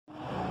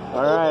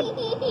Alright.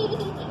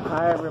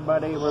 Hi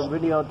everybody, we're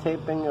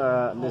videotaping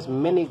this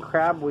mini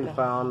crab we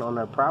found on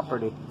our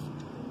property.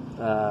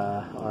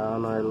 Or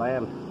on our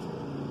land.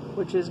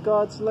 Which is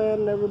God's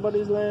land,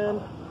 everybody's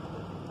land.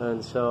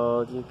 And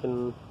so you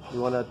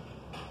wanna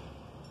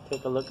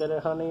take a look at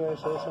it, honey, or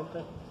say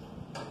something?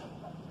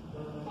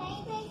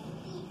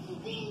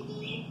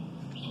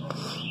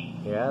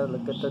 Yeah,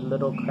 look at the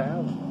little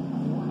crab.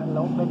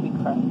 Hello, baby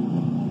crab.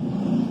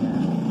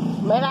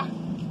 Mira.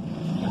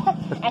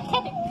 I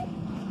catch it.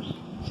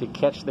 She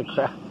catch the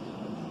crab.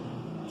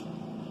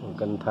 Một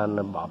cân than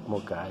là bóp một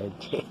cái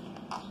chết.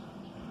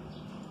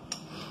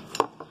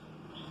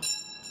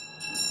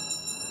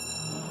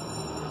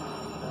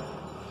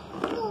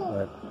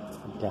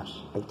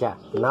 Chà,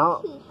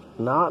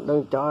 nó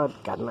đừng cho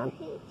cạnh anh.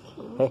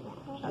 Hey,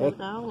 hey.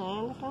 Đâu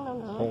nè, nó cắn đâu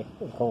nữa. Hey,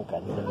 không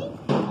cạnh được.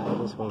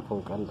 This one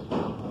không cạnh được.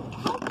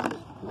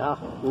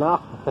 No.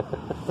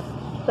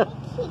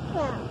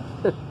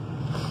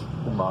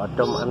 Bỏ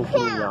trong ăn khi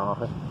nhỏ.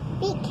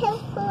 Be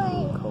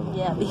careful.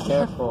 Yeah, Be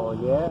careful.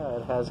 Yeah,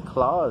 it has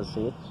claws.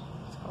 See,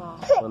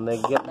 when they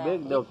get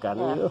big, they'll cut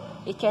you.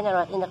 It's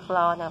generous in the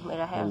claw now.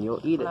 Mira have. And you'll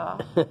eat it.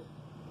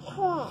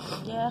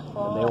 Yeah.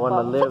 When they want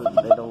to live,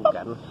 they don't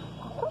cut.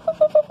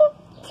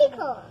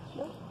 Tickle.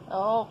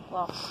 Oh,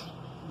 well,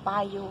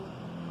 bye you.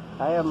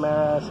 Hi,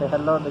 Amara. Say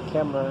hello to the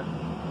camera.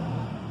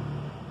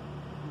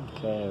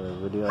 Okay,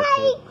 we're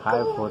videotape.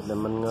 Hi for the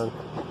man.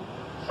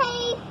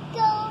 Hi,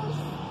 goes.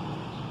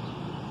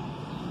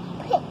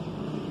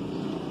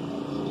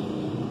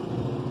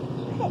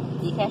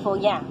 Be careful,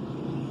 yeah.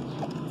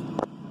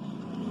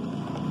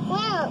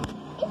 Wow.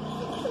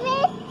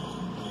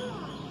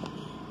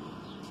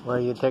 Where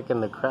are you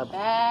taking the crab?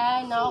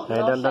 No. Hey,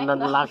 don't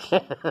lock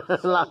it.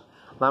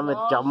 Làm it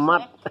chậm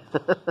mắt.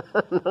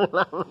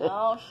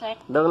 No shake.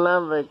 Don't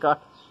làm vậy con.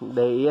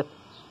 Để yên.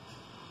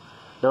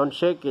 Don't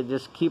shake it.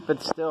 Just keep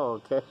it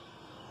still, okay?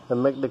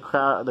 And make the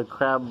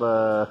crab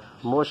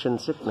motion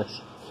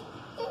sickness.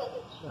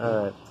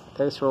 All right.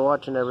 Thanks for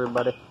watching,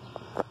 everybody.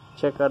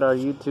 Check out our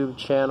YouTube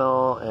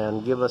channel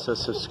and give us a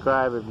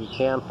subscribe if you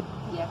can.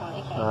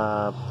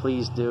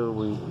 Please do.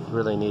 We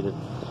really need it.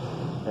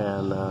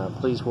 And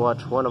please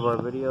watch one of our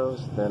videos,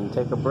 then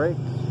take a break,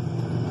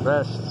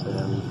 rest,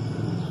 and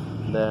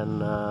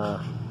then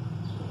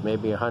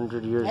maybe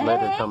 100 years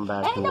later come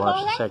back and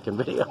watch the second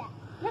video.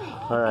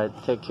 All right,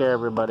 take care,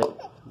 everybody.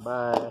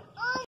 Bye.